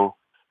to go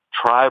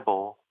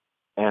tribal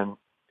and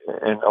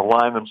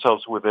align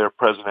themselves with their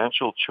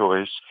presidential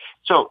choice.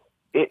 So,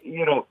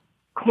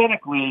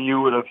 clinically,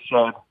 you would have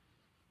said,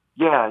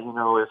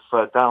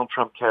 if Donald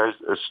Trump carries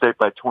a state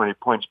by 20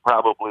 points,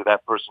 probably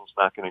that person's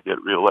not going to get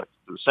reelected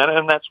to the Senate,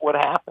 and that's what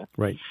happened.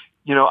 Right.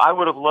 I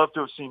would have loved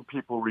to have seen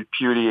people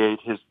repudiate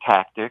his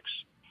tactics,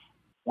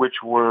 which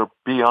were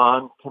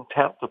beyond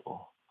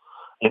contemptible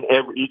in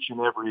each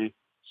and every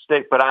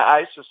state. But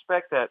I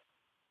suspect that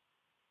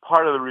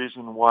part of the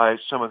reason why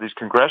some of these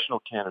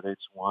congressional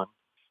candidates won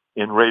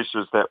in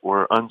races that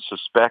were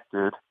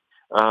unsuspected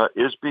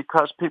is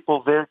because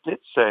people there did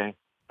say,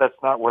 that's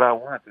not what I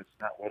want. It's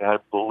not what I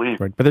believe.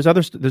 Right, but there's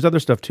other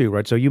stuff too,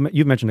 right? So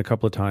you've mentioned a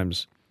couple of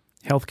times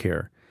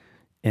healthcare,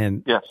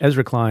 and yes.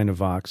 Ezra Klein of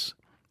Vox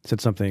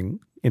said something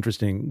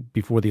interesting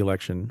before the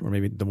election, or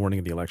maybe the morning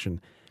of the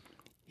election.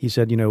 He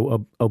said,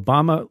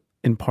 Obama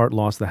in part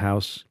lost the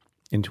House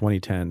in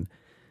 2010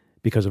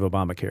 because of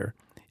Obamacare,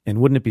 and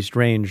wouldn't it be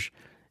strange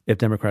if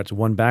Democrats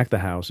won back the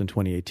House in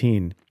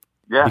 2018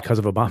 because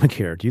of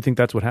Obamacare? Do you think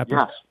that's what happened?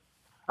 Yes,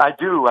 I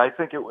do. I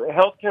think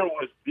healthcare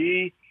was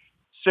the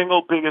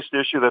single biggest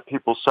issue that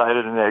people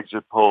cited in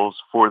exit polls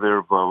for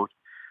their vote.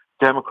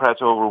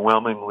 Democrats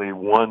overwhelmingly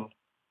won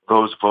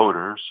those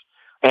voters.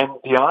 And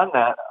beyond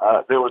that,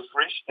 there were 3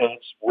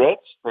 states, red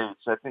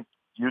states, I think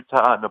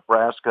Utah,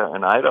 Nebraska,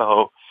 and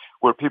Idaho,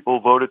 where people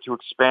voted to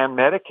expand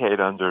Medicaid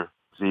under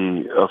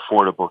the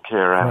Affordable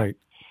Care Act, Right.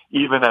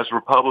 even as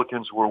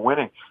Republicans were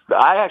winning.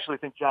 I actually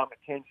think John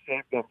McCain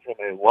saved them from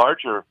a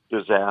larger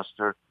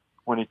disaster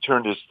when he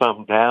turned his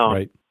thumb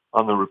down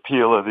on the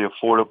repeal of the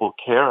Affordable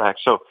Care Act.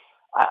 So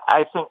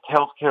I think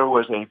health care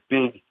was a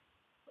big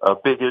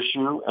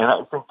issue, and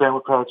I think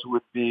Democrats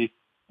would be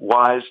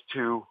wise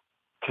to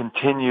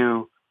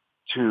continue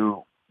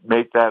to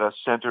make that a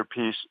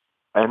centerpiece,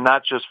 and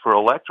not just for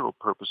electoral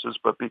purposes,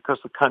 but because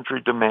the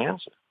country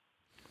demands it.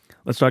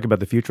 Let's talk about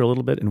the future a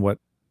little bit and what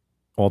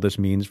all this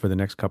means for the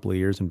next couple of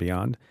years and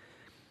beyond.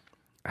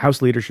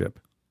 House leadership.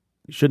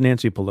 Should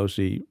Nancy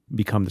Pelosi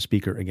become the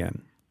speaker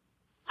again?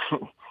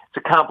 It's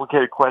a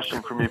complicated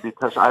question for me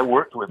because I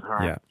worked with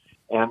her,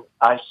 and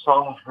I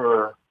saw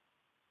her.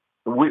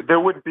 There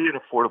wouldn't be an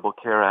Affordable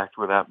Care Act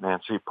without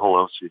Nancy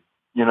Pelosi.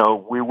 You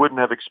know, we wouldn't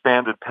have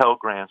expanded Pell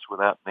Grants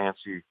without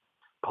Nancy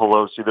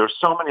Pelosi. There's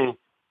so many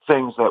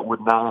things that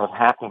would not have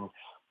happened,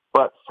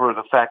 but for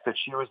the fact that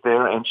she was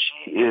there, and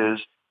she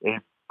is a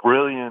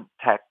brilliant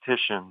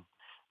tactician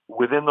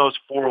within those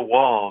 4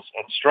 walls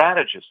and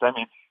strategist. I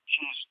mean,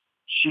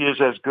 she is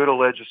as good a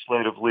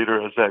legislative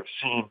leader as I've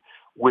seen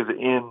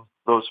within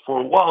those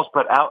 4 walls,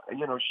 but out,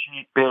 you know,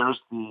 she bears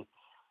the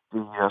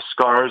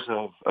scars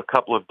of a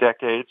couple of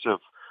decades of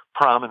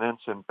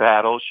prominence and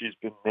battle. She's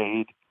been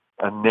made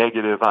a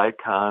negative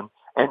icon.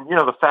 And, you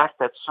know, the fact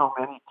that so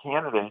many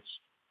candidates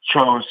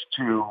chose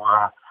to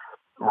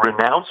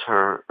renounce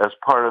her as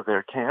part of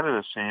their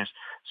candidacies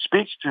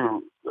speaks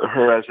to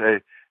her as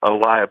a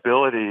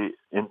liability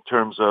in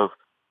terms of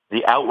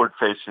the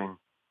outward-facing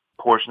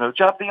portion of the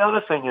job. The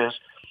other thing is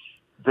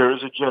there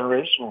is a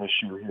generational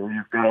issue here.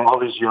 You've got all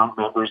these young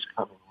members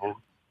coming in.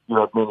 You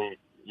have many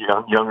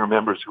younger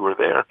members who are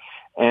there,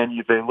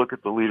 and they look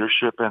at the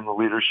leadership, and the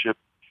leadership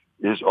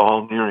is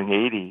all nearing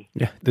 80.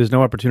 Yeah, there's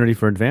no opportunity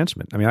for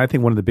advancement. I mean, I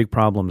think one of the big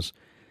problems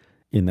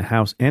in the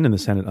House and in the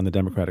Senate on the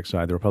Democratic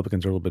side, the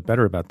Republicans are a little bit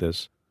better about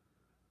this,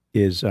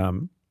 is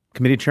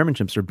committee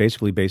chairmanships are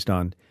basically based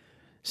on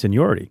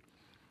seniority.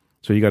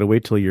 So you got to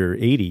wait till you're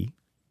 80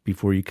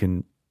 before you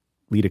can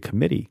lead a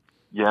committee.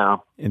 Yeah.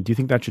 And do you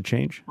think that should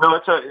change? No,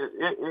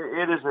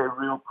 it is a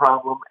real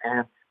problem.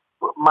 And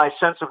my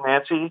sense of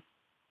Nancy,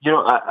 you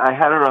know, I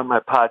had her on my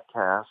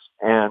podcast,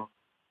 and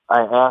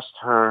I asked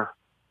her.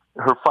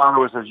 Her father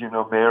was, as you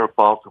know, mayor of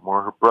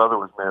Baltimore. Her brother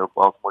was mayor of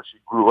Baltimore. She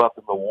grew up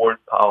in the ward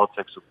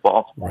politics of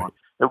Baltimore. Right.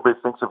 Everybody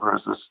thinks of her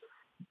as this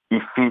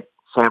effete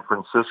San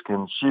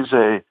Franciscan. She's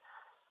a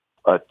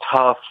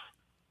tough,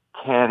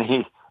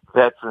 canny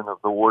veteran of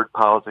the ward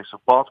politics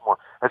of Baltimore.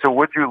 I said,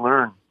 what'd you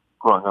learn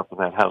growing up in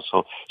that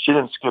household? She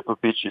didn't skip a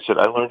beat. She said,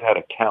 I learned how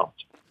to count.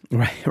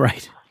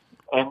 Right.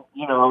 And,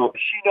 you know,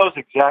 she knows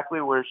exactly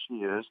where she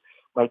is.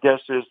 My guess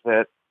is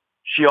that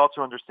she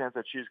also understands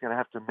that she's going to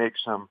have to make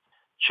some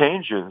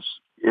changes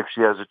if she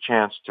has a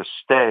chance to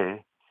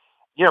stay,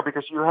 you know,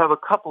 because you have a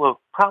couple of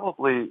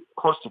probably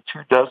close to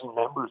 24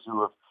 members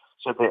who have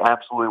said they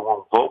absolutely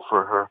won't vote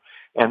for her.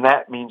 And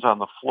that means on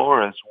the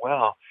floor as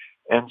well.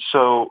 And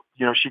so,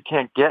 you know, she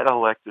can't get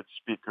elected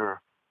speaker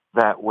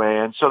that way.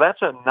 And so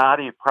that's a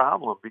knotty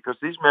problem because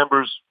these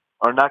members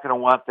are not going to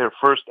want their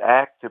first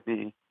act to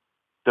be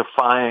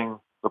defying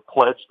the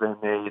pledge they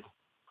made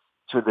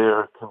to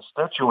their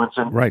constituents.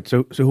 And right.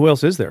 So who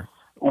else is there?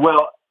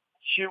 Well,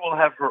 she will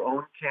have her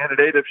own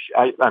candidate.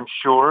 I'm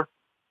sure.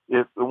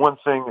 If the one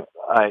thing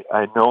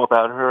I know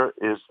about her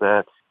is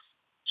that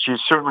she's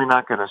certainly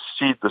not going to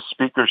cede the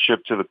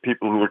speakership to the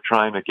people who are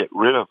trying to get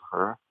rid of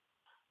her.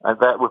 And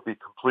that would be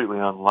completely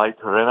unlike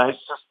her. And I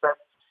suspect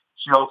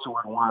she also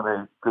would want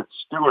a good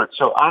steward.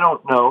 So I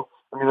don't know.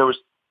 I mean, there was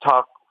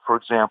talk, for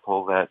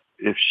example, that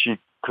if she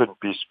couldn't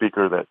be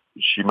speaker, that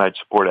she might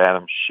support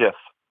Adam Schiff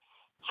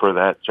for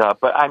that job.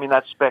 But I mean,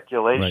 that's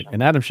speculation. Right.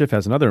 And Adam Schiff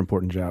has another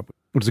important job,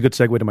 which is a good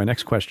segue to my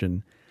next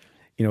question.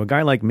 You know, a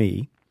guy like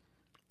me,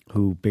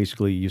 who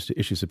basically used to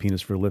issue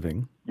subpoenas for a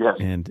living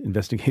and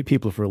investigate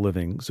people for a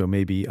living, so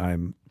maybe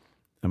I'm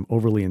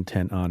overly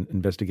intent on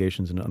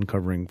investigations and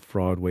uncovering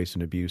fraud, waste,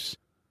 and abuse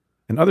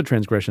and other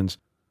transgressions,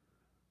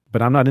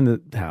 but I'm not in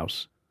the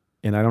House,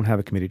 and I don't have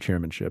a committee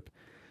chairmanship.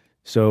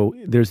 So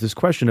there's this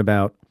question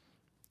about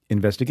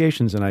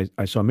investigations, and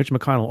I saw Mitch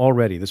McConnell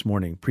already this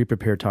morning,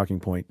 pre-prepared talking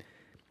point,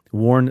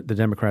 warn the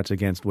Democrats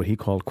against what he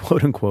called,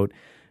 quote unquote,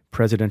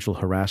 presidential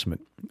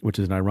harassment, which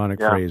is an ironic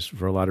phrase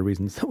for a lot of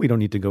reasons that we don't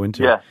need to go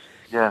into.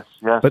 Yes.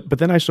 But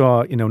then I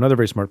saw, you know, another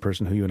very smart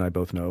person who you and I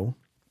both know,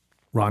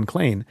 Ron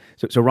Klain.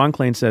 So Ron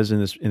Klain says in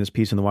this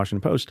piece in the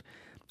Washington Post,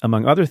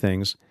 among other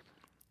things,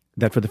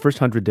 that for the first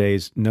 100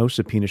 days, no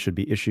subpoena should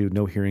be issued,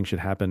 no hearing should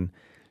happen,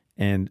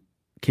 and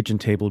kitchen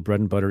table bread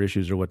and butter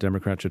issues are what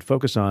Democrats should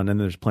focus on, and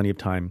there's plenty of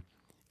time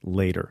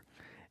later.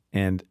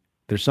 And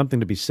there's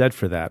something to be said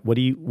for that. What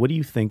do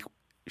you think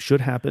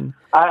should happen?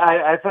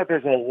 I thought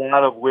there's a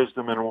lot of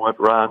wisdom in what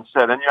Ron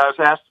said. And, you know, I was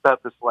asked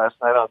about this last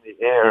night on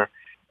the air,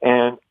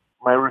 and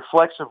my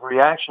reflexive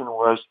reaction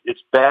was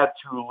it's bad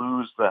to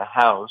lose the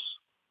House,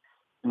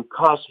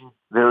 because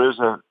there is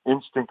an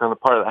instinct on the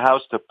part of the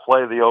House to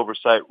play the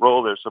oversight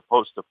role they're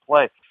supposed to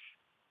play.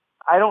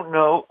 I don't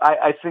know.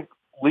 I think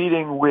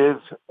leading with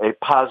a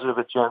positive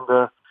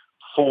agenda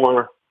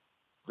for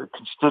the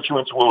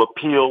constituents will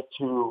appeal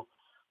to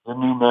the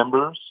new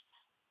members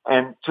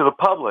and to the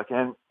public,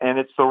 and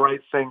it's the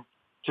right thing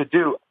to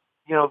do.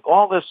 You know,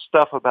 all this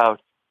stuff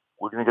about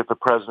we're going to get the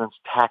president's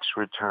tax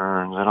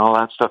returns and all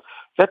that stuff,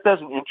 that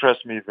doesn't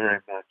interest me very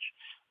much.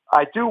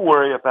 I do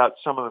worry about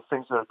some of the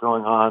things that are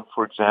going on,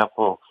 for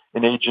example,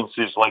 in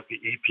agencies like the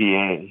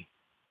EPA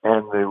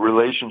and the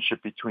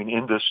relationship between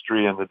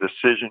industry and the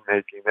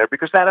decision-making there,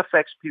 because that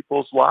affects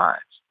people's lives.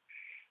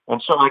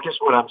 And so I guess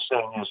what I'm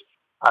saying is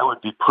I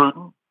would be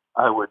prudent,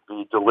 I would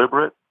be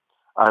deliberate,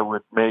 I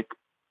would make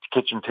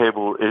kitchen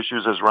table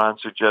issues, as Ron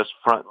suggests,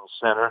 front and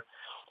center,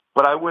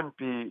 but I wouldn't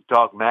be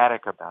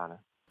dogmatic about it.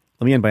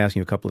 Let me end by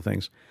asking you a couple of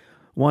things.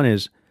 One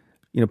is,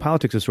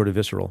 politics is sort of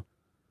visceral.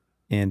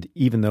 And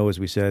even though, as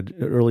we said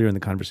earlier in the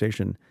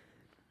conversation,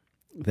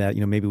 that,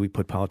 maybe we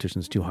put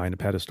politicians too high on a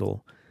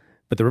pedestal,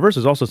 but the reverse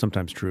is also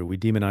sometimes true. We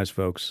demonize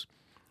folks.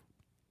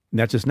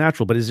 That's just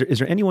natural. But is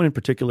there anyone in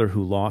particular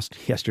who lost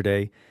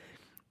yesterday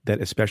that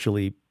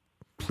especially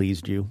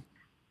pleased you?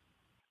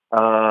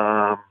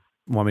 Want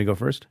me to go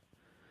first?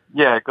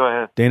 Yeah, go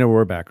ahead. Dana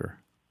Rohrabacher.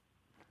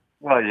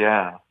 Well,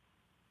 yeah.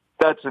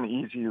 That's an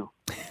easy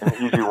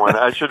one.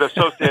 I should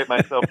associate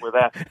myself with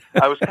that.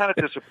 I was kind of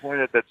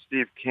disappointed that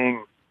Steve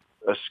King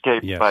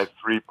escaped by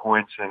 3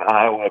 points in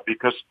Iowa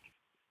because,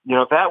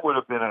 that would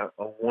have been a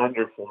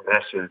wonderful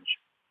message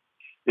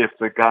if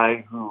the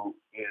guy who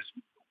is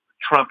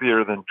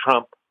Trumpier than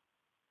Trump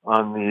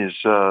on these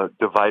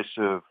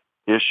divisive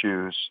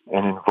issues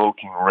and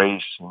invoking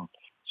race and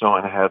so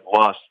on had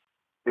lost.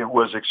 It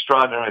was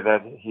extraordinary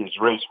that his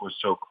race was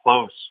so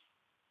close,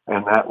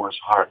 and that was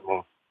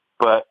heartening.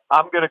 But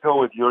I'm going to go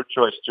with your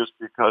choice just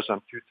because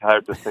I'm too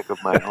tired to think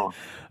of my own.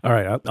 All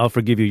right. I'll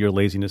forgive you your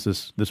laziness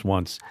this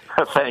once.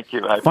 Thank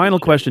you. Final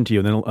question to you,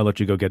 and then I'll let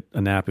you go get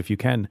a nap if you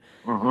can.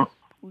 Mm-hmm.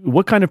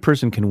 What kind of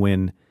person can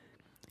win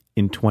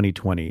in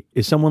 2020?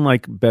 Is someone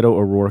like Beto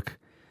O'Rourke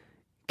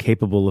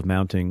capable of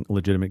mounting a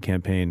legitimate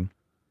campaign?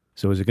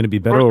 So is it going to be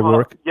Beto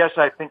O'Rourke? Yes,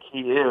 I think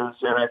he is,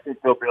 and I think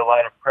there'll be a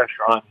lot of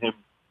pressure on him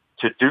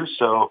to do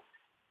so.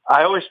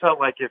 I always felt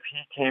like if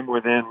he came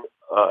within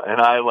an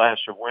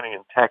eyelash of winning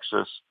in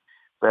Texas,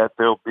 that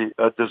there'll be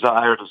a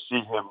desire to see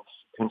him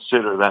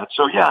consider that.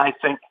 So, yeah, I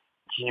think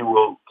he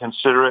will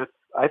consider it.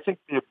 I think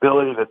the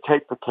ability to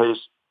take the case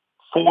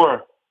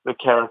for the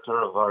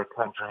character of our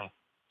country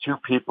to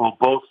people,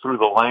 both through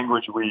the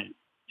language we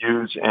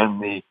use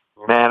and the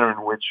manner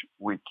in which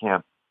we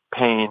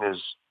campaign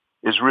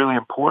is really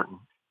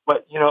important.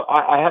 But,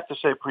 I have to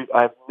say, Preet,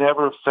 I've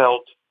never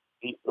felt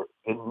the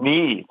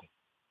need.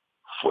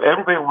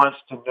 Everybody wants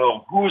to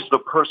know who's the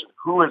person,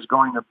 who is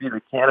going to be the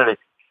candidate.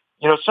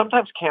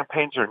 Sometimes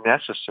campaigns are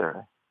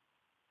necessary.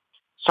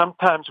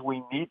 Sometimes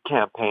we need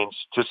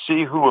campaigns to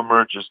see who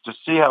emerges, to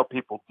see how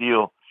people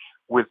deal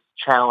with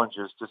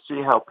challenges, to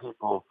see how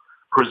people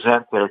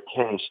present their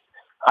case.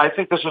 I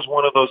think this is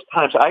one of those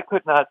times. I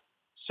could not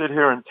sit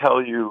here and tell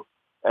you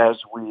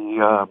as we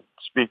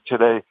speak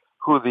today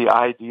who the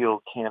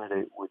ideal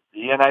candidate would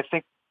be. And I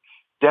think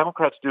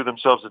Democrats do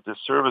themselves a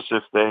disservice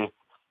if they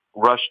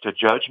rush to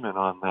judgment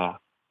on that.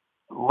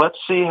 Let's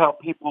see how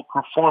people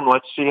perform.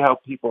 Let's see how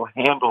people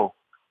handle,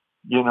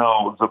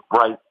 the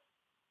bright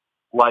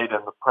light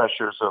and the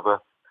pressures of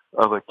a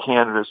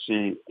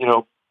candidacy.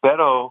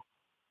 Beto,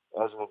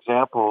 as an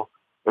example,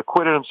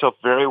 acquitted himself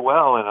very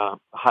well in a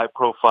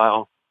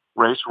high-profile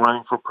race.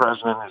 Running for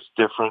president is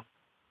different,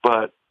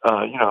 but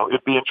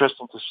it'd be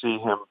interesting to see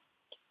him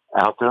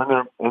out there,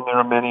 and there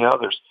are many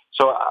others.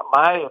 So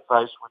my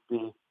advice would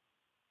be,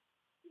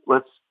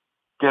 let's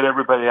get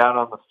everybody out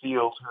on the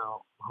field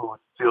who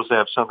feels they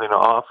have something to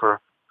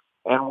offer,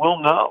 and we'll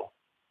know.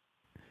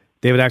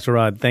 David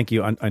Axelrod, thank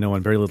you. I know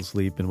on very little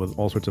sleep and with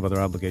all sorts of other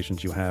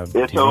obligations you have.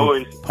 It's TV,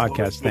 always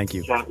podcast. Thank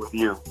you. Chat with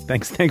you.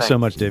 Thanks so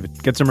much, David.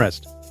 Get some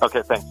rest.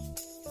 Okay, thanks.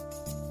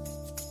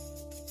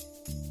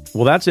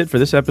 Well, that's it for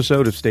this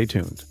episode of Stay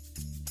Tuned.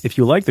 If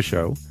you like the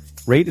show,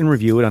 rate and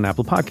review it on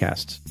Apple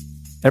Podcasts.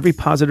 Every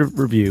positive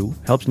review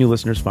helps new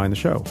listeners find the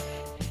show.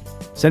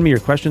 Send me your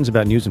questions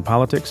about news and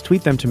politics.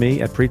 Tweet them to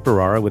me at Preet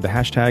Bharara with the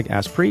hashtag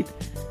AskPreet,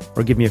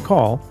 or give me a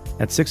call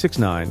at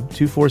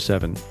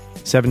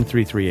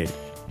 669-247-7338.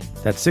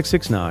 That's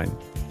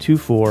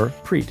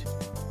 669-24-PREET.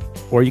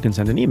 Or you can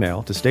send an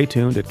email to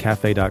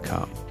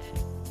staytuned@cafe.com.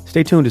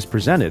 Stay Tuned is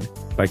presented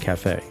by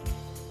Cafe.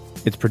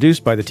 It's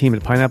produced by the team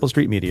at Pineapple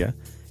Street Media,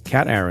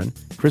 Kat Aaron,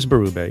 Chris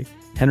Berube,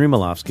 Henry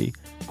Malofsky,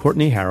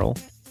 Courtney Harrell,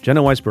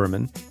 Jenna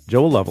Weiss-Berman,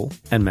 Joel Lovell,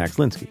 and Max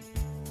Linsky.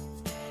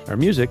 Our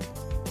music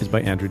is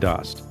by Andrew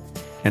Dost.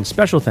 And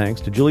special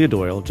thanks to Julia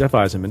Doyle, Jeff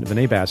Eisenman,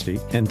 Vinay Basti,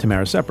 and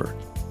Tamara Sepper.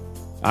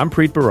 I'm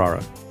Preet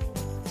Bharara.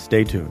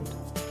 Stay tuned.